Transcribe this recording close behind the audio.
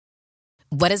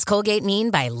What does Colgate mean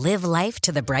by live life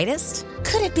to the brightest?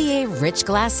 Could it be a rich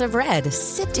glass of red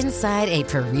sipped inside a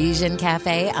Parisian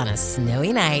cafe on a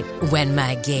snowy night when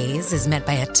my gaze is met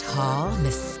by a tall,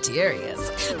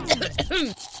 mysterious...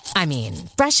 I mean,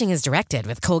 brushing is directed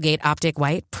with Colgate Optic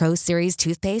White Pro Series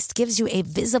toothpaste gives you a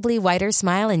visibly whiter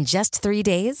smile in just 3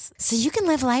 days, so you can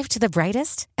live life to the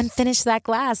brightest and finish that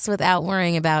glass without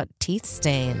worrying about teeth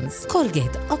stains.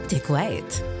 Colgate Optic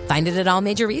White. Find it at all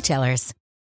major retailers.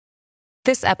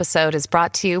 This episode is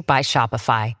brought to you by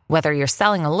Shopify. Whether you're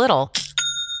selling a little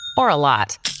or a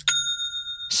lot,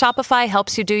 Shopify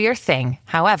helps you do your thing,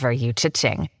 however you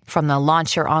cha-ching. From the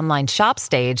launch your online shop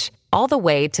stage, all the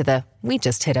way to the we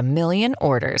just hit 1 million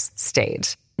orders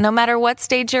stage. No matter what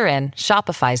stage you're in,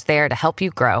 Shopify's there to help you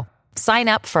grow. Sign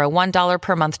up for a $1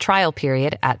 per month trial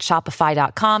period at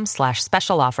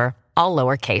shopify.com/special offer, all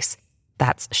lowercase.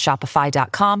 That's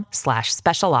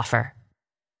shopify.com/special offer.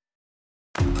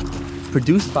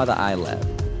 Produced by the iLab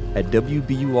at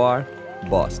WBUR,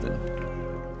 Boston.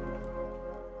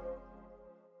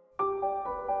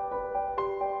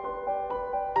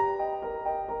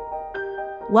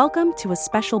 Welcome to a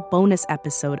special bonus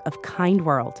episode of Kind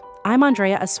World. I'm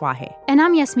Andrea Asuaje. And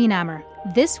I'm Yasmin Amer.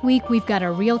 This week, we've got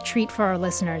a real treat for our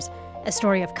listeners. A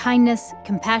story of kindness,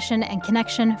 compassion, and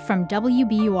connection from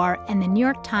WBUR and the New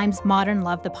York Times Modern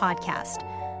Love, the podcast.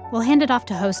 We'll hand it off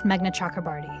to host Meghna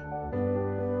Chakrabarti.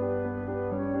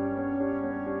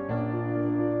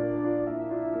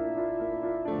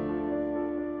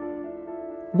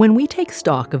 When we take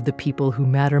stock of the people who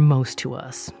matter most to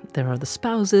us, there are the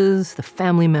spouses, the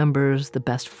family members, the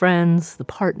best friends, the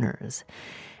partners.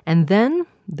 And then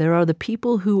there are the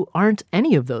people who aren't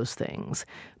any of those things,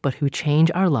 but who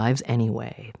change our lives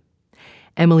anyway.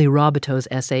 Emily Roboteau's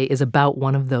essay is about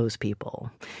one of those people.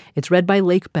 It's read by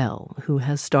Lake Bell, who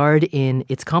has starred in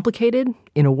It's Complicated,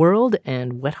 In a World,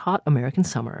 and Wet Hot American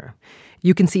Summer.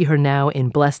 You can see her now in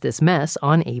Bless This Mess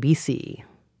on ABC.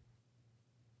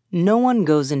 No one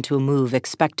goes into a move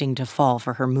expecting to fall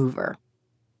for her mover.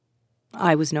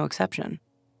 I was no exception.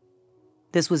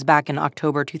 This was back in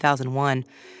October 2001,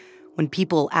 when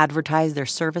people advertised their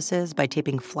services by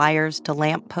taping flyers to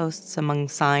lampposts among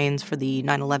signs for the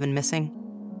 9/11 missing.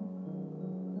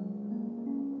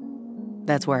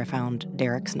 That's where I found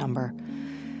Derek's number,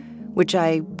 which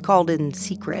I called in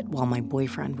secret while my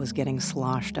boyfriend was getting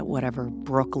sloshed at whatever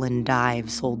Brooklyn dive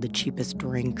sold the cheapest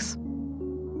drinks.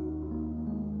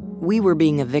 We were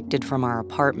being evicted from our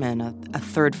apartment, a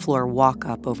third-floor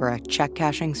walk-up over a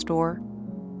check-cashing store.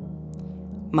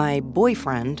 My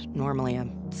boyfriend, normally a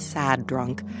sad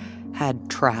drunk, had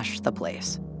trashed the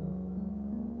place.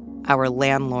 Our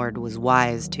landlord was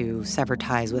wise to sever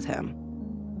ties with him.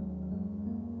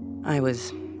 I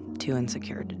was too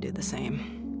insecure to do the same.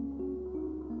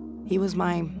 He was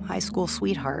my high school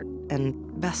sweetheart and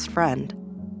best friend,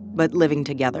 but living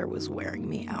together was wearing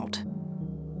me out.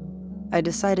 I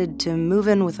decided to move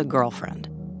in with a girlfriend.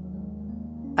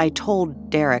 I told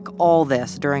Derek all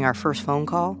this during our first phone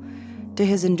call. To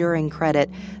his enduring credit,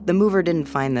 the mover didn't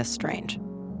find this strange.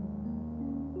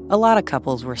 A lot of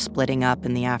couples were splitting up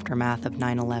in the aftermath of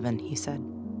 9/11, he said.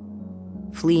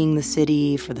 Fleeing the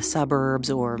city for the suburbs,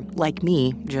 or, like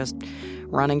me, just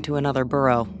running to another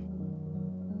borough.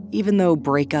 Even though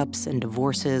breakups and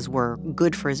divorces were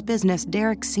good for his business,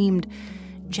 Derek seemed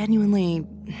genuinely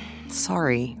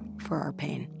sorry for our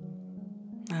pain.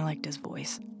 I liked his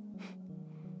voice.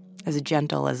 As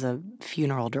gentle as a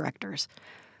funeral director's.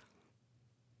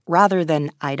 Rather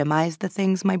than itemize the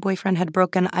things my boyfriend had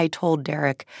broken, I told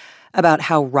Derek about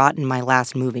how rotten my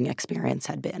last moving experience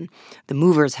had been. The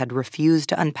movers had refused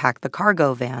to unpack the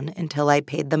cargo van until I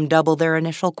paid them double their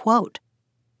initial quote.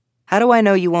 "How do I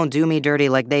know you won't do me dirty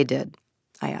like they did?"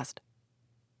 I asked.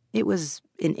 It was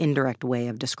an indirect way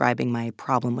of describing my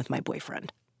problem with my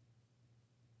boyfriend.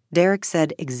 Derek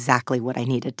said exactly what I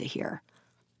needed to hear.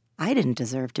 I didn't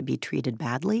deserve to be treated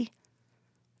badly.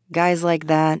 Guys like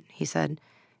that, he said,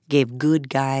 gave good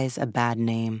guys a bad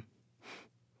name.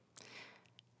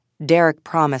 Derek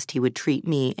promised he would treat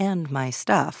me and my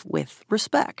stuff with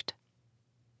respect.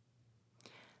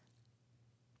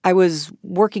 I was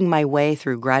working my way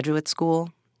through graduate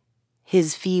school.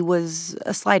 His fee was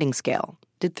a sliding scale.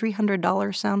 Did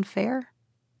 $300 sound fair?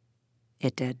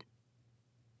 It did.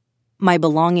 My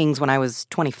belongings when I was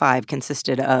 25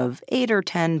 consisted of 8 or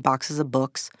 10 boxes of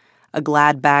books, a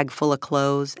Glad bag full of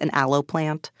clothes, an aloe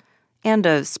plant, and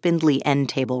a spindly end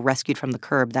table rescued from the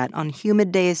curb that on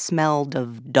humid days smelled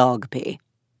of dog pee.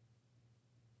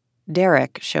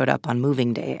 Derek showed up on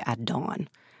moving day at dawn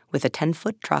with a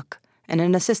 10-foot truck and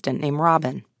an assistant named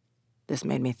Robin. This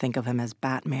made me think of him as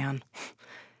Batman.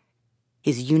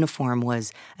 His uniform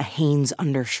was a Hanes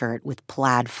undershirt with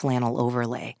plaid flannel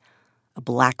overlay, a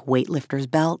black weightlifter's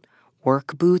belt,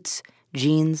 work boots,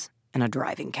 jeans, and a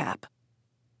driving cap.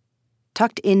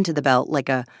 Tucked into the belt like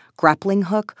a grappling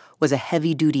hook was a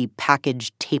heavy-duty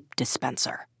package tape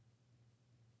dispenser.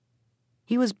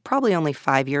 He was probably only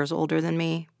 5 years older than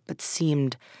me, but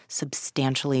seemed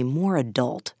substantially more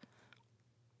adult.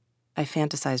 I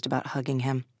fantasized about hugging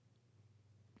him.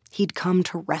 He'd come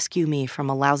to rescue me from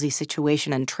a lousy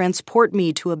situation and transport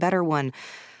me to a better one.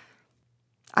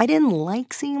 I didn't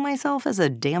like seeing myself as a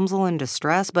damsel in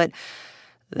distress, but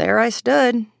there I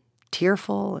stood,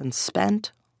 tearful and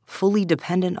spent, fully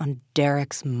dependent on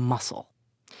Derek's muscle.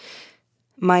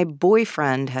 My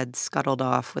boyfriend had scuttled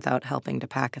off without helping to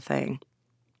pack a thing.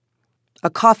 A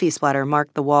coffee splatter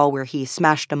marked the wall where he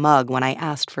smashed a mug when I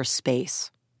asked for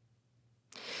space.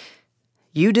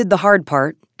 "You did the hard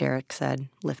part," Derek said,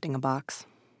 lifting a box.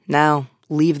 "Now,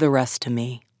 leave the rest to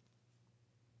me."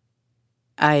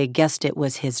 I guessed it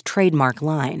was his trademark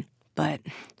line, but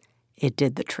it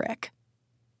did the trick.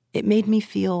 It made me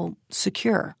feel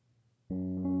secure.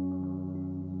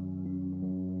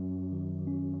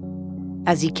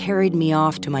 As he carried me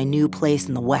off to my new place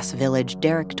in the West Village,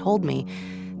 Derek told me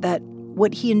that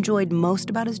what he enjoyed most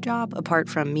about his job, apart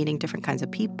from meeting different kinds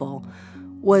of people,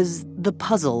 was the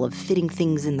puzzle of fitting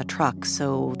things in the truck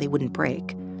so they wouldn't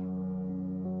break.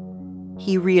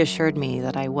 He reassured me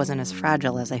that I wasn't as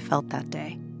fragile as I felt that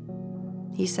day.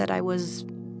 He said I was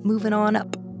moving on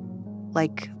up,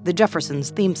 like the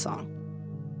Jeffersons' theme song.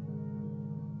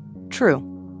 True,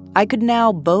 I could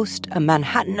now boast a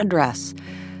Manhattan address,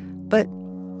 but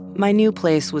my new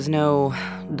place was no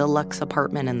deluxe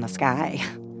apartment in the sky.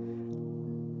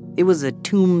 It was a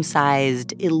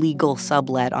tomb-sized, illegal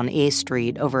sublet on A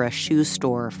Street over a shoe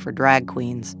store for drag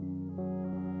queens.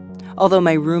 Although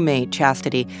my roommate,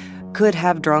 Chastity, could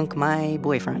have drunk my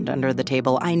boyfriend under the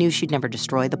table, I knew she'd never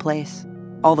destroy the place.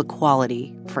 All the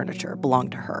quality furniture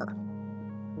belonged to her.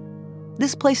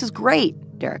 "This place is great,"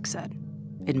 Derek said,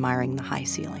 admiring the high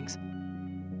ceilings.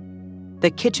 The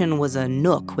kitchen was a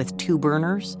nook with 2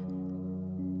 burners.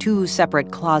 2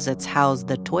 separate closets housed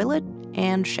the toilet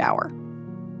and shower.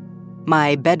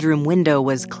 My bedroom window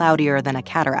was cloudier than a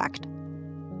cataract.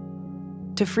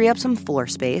 To free up some floor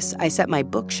space, I set my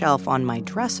bookshelf on my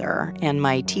dresser and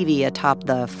my TV atop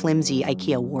the flimsy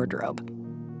IKEA wardrobe.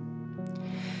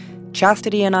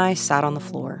 Chastity and I sat on the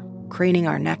floor, craning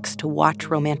our necks to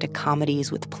watch romantic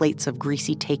comedies with plates of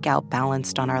greasy takeout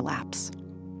balanced on our laps.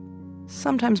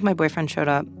 Sometimes my boyfriend showed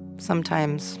up,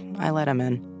 sometimes I let him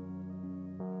in.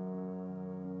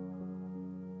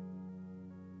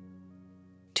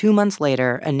 Two months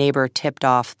later, a neighbor tipped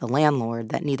off the landlord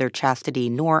that neither Chastity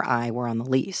nor I were on the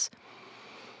lease.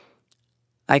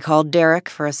 I called Derek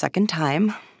for a second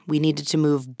time. We needed to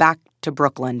move back to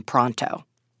Brooklyn pronto.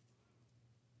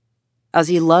 As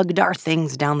he lugged our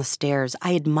things down the stairs,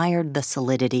 I admired the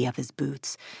solidity of his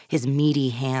boots, his meaty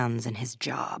hands, and his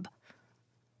job.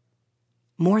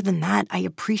 More than that, I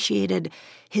appreciated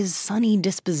his sunny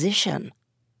disposition.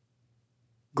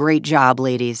 "Great job,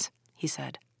 ladies," he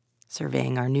said,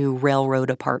 surveying our new railroad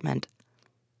apartment.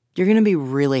 "You're going to be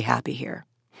really happy here."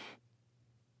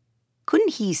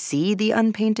 Couldn't he see the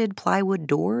unpainted plywood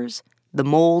doors, the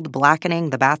mold blackening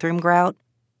the bathroom grout?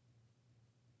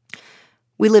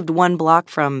 We lived 1 block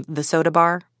from the soda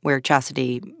bar, where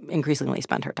Chastity increasingly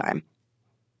spent her time.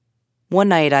 One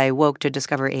night I woke to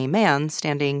discover a man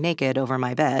standing naked over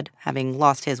my bed, having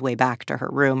lost his way back to her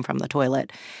room from the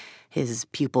toilet, his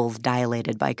pupils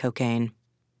dilated by cocaine.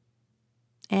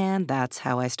 And that's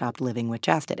how I stopped living with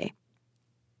Chastity.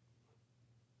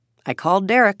 I called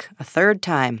Derek a 3rd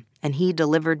time, and he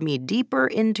delivered me deeper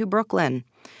into Brooklyn,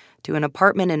 to an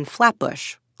apartment in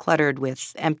Flatbush, cluttered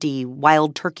with empty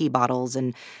Wild Turkey bottles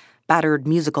and battered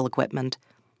musical equipment.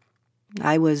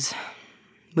 I was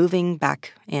moving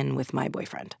back in with my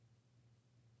boyfriend.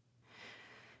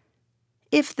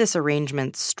 If this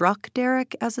arrangement struck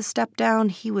Derek as a step down,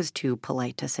 he was too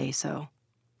polite to say so.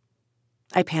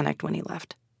 I panicked when he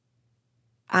left.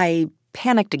 I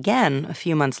panicked again a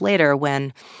few months later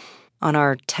when, on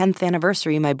our 10th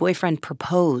anniversary, my boyfriend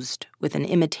proposed with an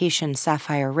imitation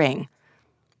sapphire ring.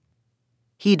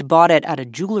 He'd bought it at a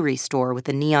jewelry store with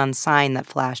a neon sign that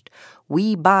flashed,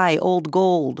 "We buy old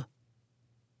gold."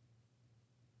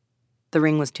 The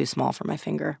ring was too small for my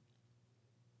finger.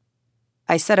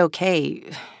 I said okay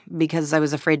because I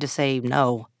was afraid to say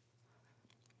no.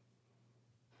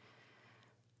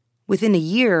 Within a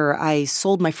year, I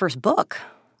sold my first book,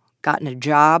 gotten a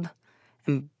job,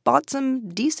 and bought some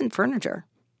decent furniture.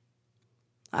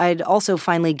 I'd also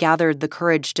finally gathered the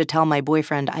courage to tell my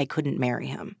boyfriend I couldn't marry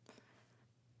him.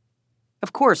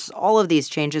 Of course, all of these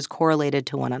changes correlated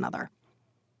to one another.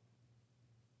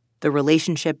 The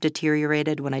relationship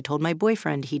deteriorated when I told my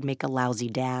boyfriend he'd make a lousy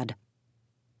dad.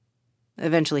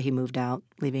 Eventually he moved out,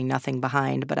 leaving nothing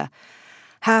behind but a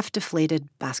half-deflated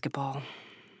basketball.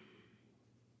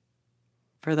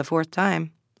 For the 4th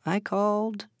time, I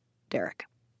called Derek.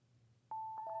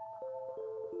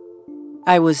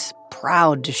 I was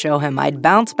proud to show him I'd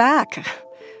bounce back.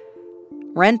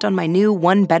 Rent on my new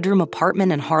 1-bedroom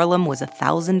apartment in Harlem was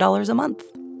 $1,000 a month.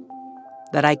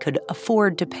 That I could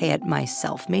afford to pay it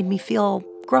myself made me feel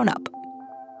grown up.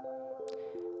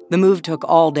 The move took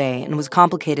all day and was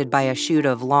complicated by a shoot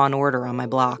of Law & Order on my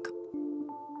block.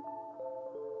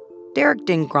 Derek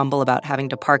didn't grumble about having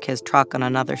to park his truck on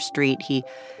another street. He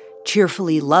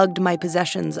cheerfully lugged my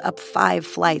possessions up 5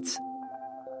 flights,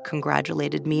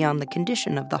 congratulated me on the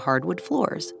condition of the hardwood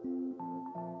floors,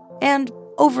 and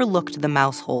overlooked the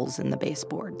mouse holes in the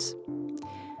baseboards.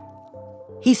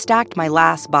 He stacked my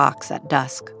last box at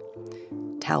dusk,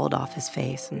 toweled off his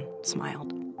face, and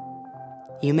smiled.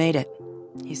 "You made it,"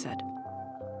 he said.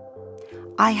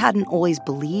 I hadn't always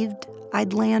believed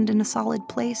I'd land in a solid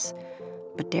place,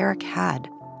 but Derek had.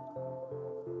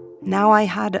 Now I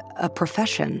had a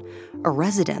profession, a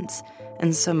residence,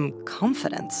 and some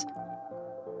confidence.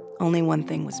 Only one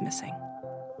thing was missing.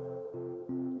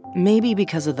 Maybe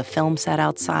because of the film set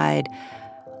outside,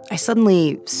 I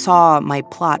suddenly saw my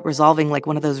plot resolving like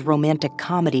one of those romantic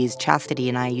comedies Chastity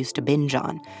and I used to binge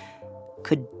on.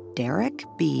 Could Derek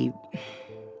be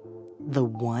the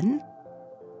one?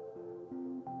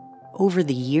 Over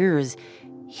the years,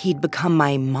 he'd become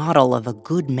my model of a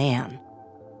good man.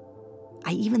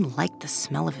 I even liked the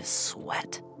smell of his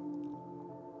sweat.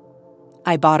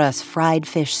 I bought us fried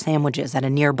fish sandwiches at a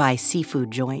nearby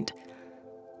seafood joint.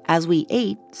 As we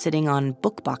ate, sitting on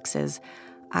book boxes,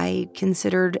 I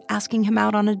considered asking him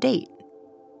out on a date.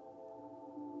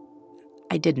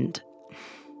 I didn't.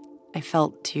 I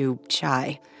felt too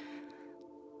shy.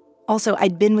 Also,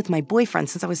 I'd been with my boyfriend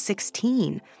since I was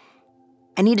 16.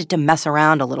 I needed to mess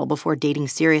around a little before dating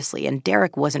seriously, and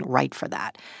Derek wasn't right for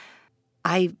that.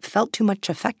 I felt too much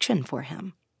affection for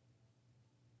him.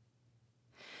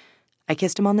 I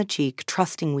kissed him on the cheek,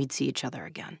 trusting we'd see each other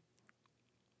again.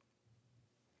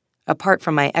 Apart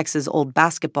from my ex's old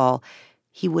basketball,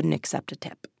 he wouldn't accept a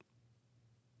tip.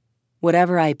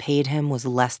 Whatever I paid him was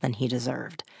less than he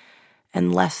deserved,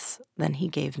 and less than he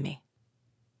gave me.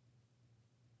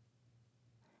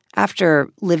 After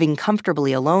living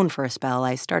comfortably alone for a spell,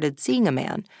 I started seeing a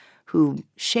man who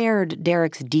shared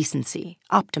Derek's decency,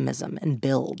 optimism, and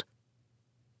build.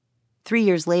 3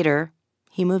 years later,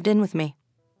 he moved in with me.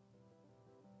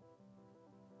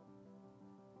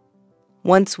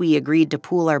 Once we agreed to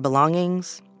pool our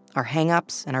belongings, our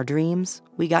hang-ups, and our dreams,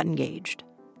 we got engaged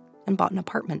and bought an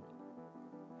apartment.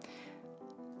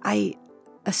 I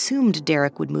assumed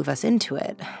Derek would move us into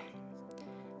it.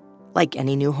 Like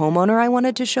any new homeowner, I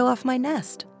wanted to show off my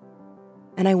nest.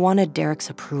 And I wanted Derek's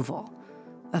approval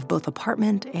of both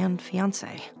apartment and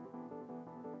fiancé.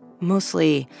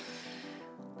 Mostly,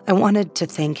 I wanted to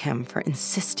thank him for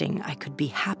insisting I could be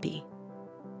happy.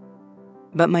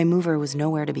 But my mover was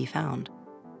nowhere to be found.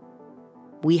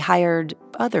 We hired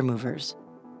other movers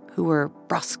who were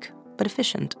brusque but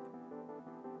efficient.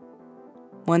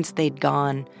 Once they'd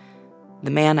gone,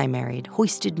 the man I married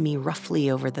hoisted me roughly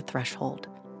over the threshold.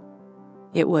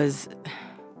 It was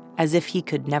as if he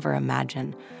could never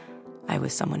imagine I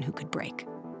was someone who could break.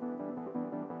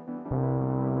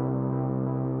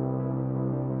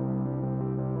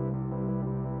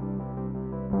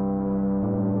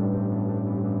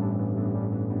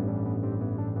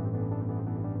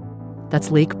 That's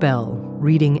Lake Bell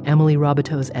reading Emily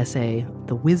Robiteau's essay,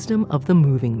 The Wisdom of the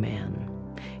Moving Man.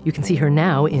 You can see her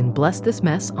now in Bless This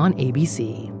Mess on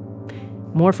ABC.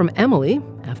 More from Emily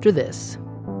after this.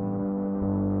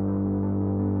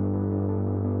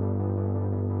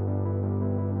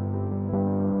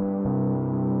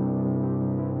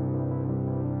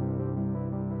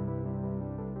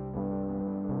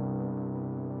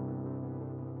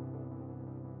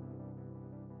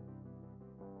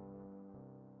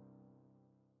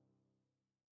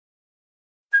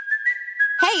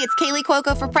 Hey, it's Kaylee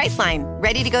Cuoco for Priceline.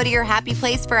 Ready to go to your happy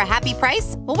place for a happy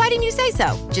price? Well, why didn't you say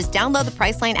so? Just download the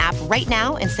Priceline app right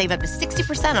now and save up to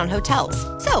 60% on hotels.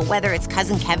 So whether it's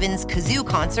Cousin Kevin's Kazoo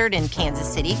Concert in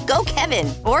Kansas City, go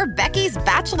Kevin, or Becky's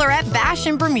Bachelorette Bash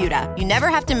in Bermuda, you never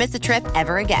have to miss a trip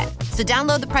ever again. So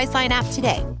download the Priceline app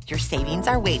today. Your savings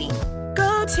are waiting.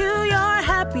 Go to your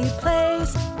happy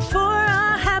place for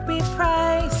a happy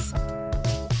price.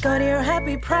 Go to your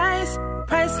happy price,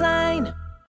 Priceline.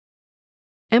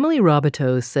 Emily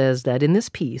Robiteau says that in this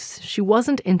piece, she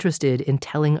wasn't interested in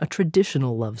telling a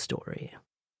traditional love story.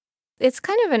 It's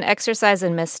kind of an exercise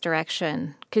in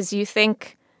misdirection, because you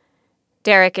think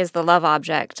Derek is the love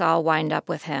object, I'll wind up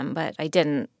with him, but I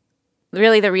didn't.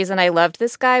 Really, the reason I loved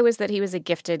this guy was that he was a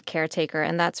gifted caretaker,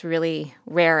 and that's really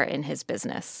rare in his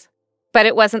business. But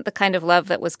it wasn't the kind of love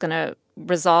that was going to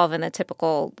resolve in the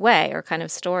typical way or kind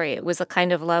of story. It was a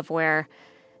kind of love where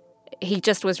he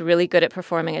just was really good at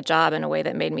performing a job in a way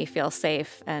that made me feel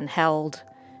safe and held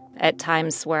at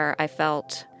times where I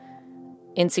felt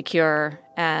insecure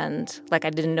and like I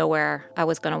didn't know where I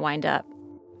was going to wind up.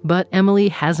 But Emily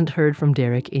hasn't heard from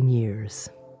Derek in years.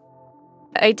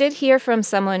 I did hear from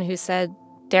someone who said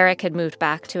Derek had moved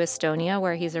back to Estonia,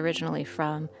 where he's originally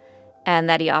from, and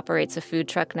that he operates a food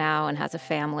truck now and has a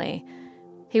family.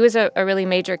 He was a really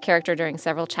major character during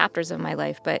several chapters of my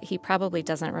life, but he probably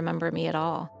doesn't remember me at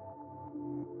all.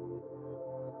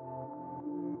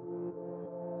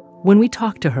 When we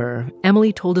talked to her,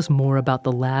 Emily told us more about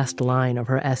the last line of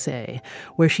her essay,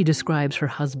 where she describes her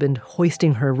husband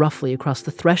hoisting her roughly across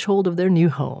the threshold of their new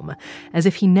home, as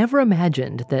if he never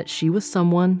imagined that she was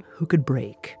someone who could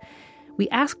break. We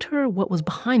asked her what was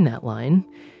behind that line.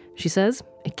 She says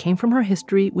it came from her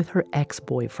history with her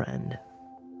ex-boyfriend.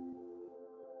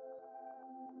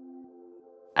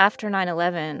 After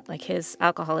 9/11, his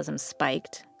alcoholism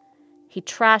spiked. He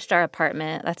trashed our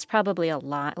apartment. That's probably a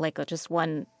lot, just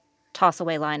one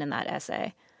toss-away line in that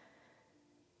essay.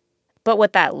 But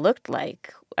what that looked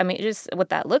like, what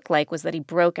that looked like was that he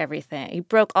broke everything. He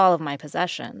broke all of my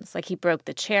possessions. He broke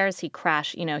the chairs, he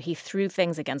crashed, he threw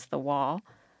things against the wall.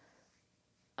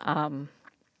 Now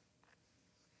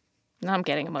I'm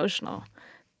getting emotional.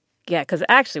 Yeah, because it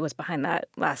actually was behind that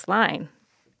last line,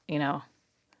 Yeah,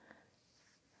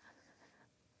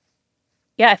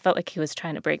 I felt like he was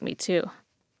trying to break me too.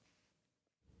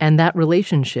 And that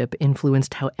relationship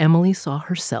influenced how Emily saw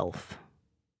herself.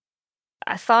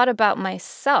 I thought about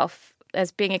myself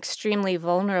as being extremely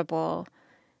vulnerable,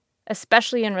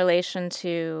 especially in relation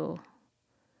to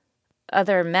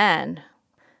other men,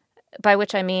 by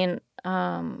which I mean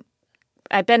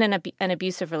I've been in an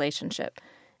abusive relationship.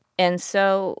 And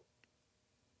so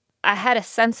I had a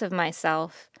sense of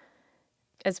myself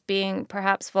as being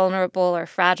perhaps vulnerable or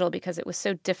fragile because it was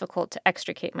so difficult to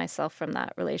extricate myself from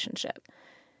that relationship.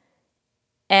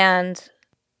 And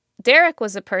Derek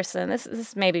was a person,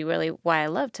 this may be really why I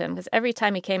loved him, because every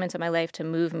time he came into my life to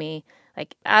move me,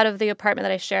 out of the apartment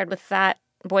that I shared with that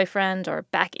boyfriend or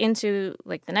back into,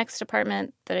 the next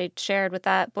apartment that I shared with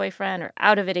that boyfriend or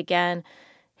out of it again,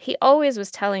 he always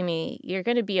was telling me, you're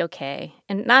going to be okay.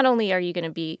 And not only are you going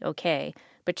to be okay,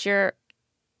 but you're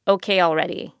okay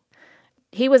already.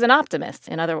 He was an optimist,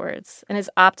 in other words, and his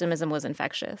optimism was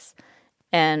infectious.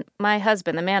 And my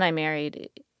husband, the man I married,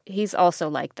 he's also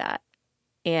like that.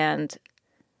 And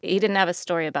he didn't have a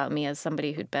story about me as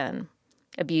somebody who'd been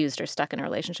abused or stuck in a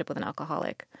relationship with an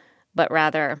alcoholic, but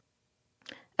rather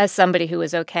as somebody who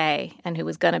was okay and who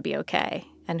was going to be okay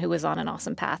and who was on an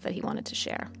awesome path that he wanted to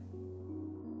share.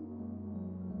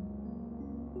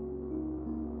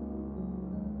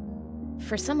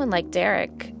 For someone like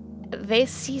Derek, they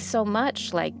see so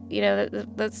much,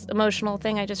 this emotional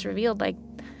thing I just revealed,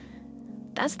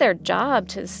 that's their job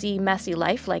to see messy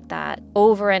life like that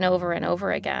over and over and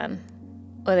over again.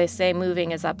 Or they say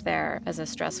moving is up there as a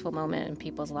stressful moment in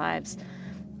people's lives,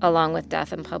 along with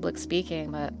death and public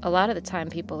speaking. But a lot of the time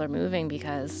people are moving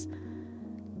because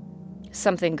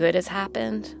something good has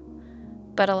happened.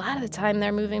 But a lot of the time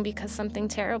they're moving because something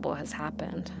terrible has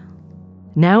happened.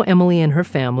 Now Emily and her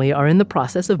family are in the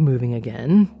process of moving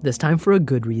again, this time for a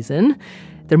good reason.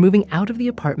 They're moving out of the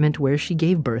apartment where she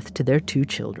gave birth to their 2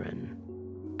 children.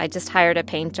 I just hired a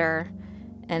painter,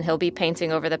 and he'll be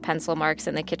painting over the pencil marks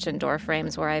in the kitchen door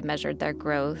frames where I measured their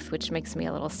growth, which makes me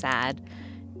a little sad.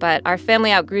 But our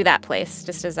family outgrew that place,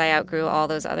 just as I outgrew all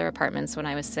those other apartments when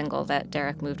I was single that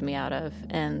Derek moved me out of.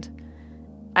 And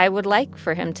I would like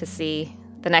for him to see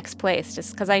the next place,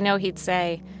 just because I know he'd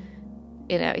say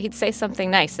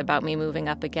something nice about me moving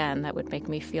up again that would make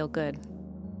me feel good.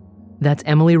 That's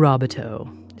Emily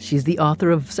Robiteau. She's the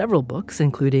author of several books,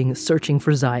 including Searching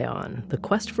for Zion, The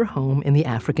Quest for Home in the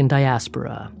African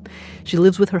Diaspora. She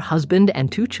lives with her husband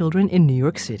and 2 children in New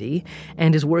York City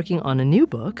and is working on a new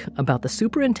book about the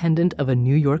superintendent of a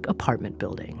New York apartment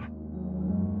building.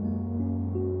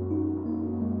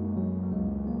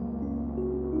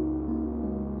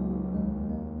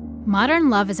 Modern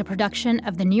Love is a production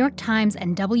of the New York Times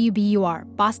and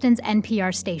WBUR, Boston's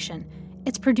NPR station.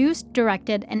 It's produced,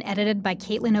 directed, and edited by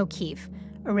Caitlin O'Keefe.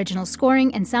 Original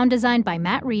scoring and sound design by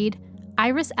Matt Reed.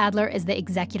 Iris Adler is the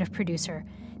executive producer.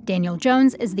 Daniel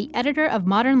Jones is the editor of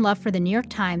Modern Love for the New York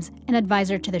Times and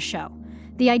advisor to the show.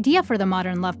 The idea for the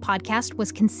Modern Love podcast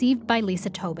was conceived by Lisa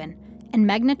Tobin, and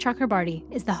Meghna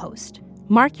Chakrabarti is the host.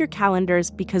 Mark your calendars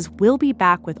because we'll be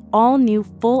back with all new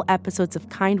full episodes of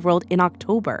Kind World in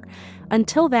October.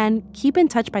 Until then, keep in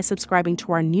touch by subscribing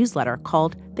to our newsletter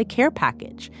called The Care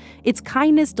Package. It's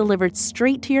kindness delivered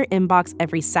straight to your inbox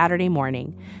every Saturday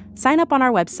morning. Sign up on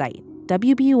our website,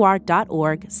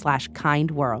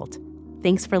 wbur.org/kindworld.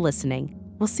 Thanks for listening.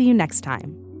 We'll see you next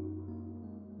time.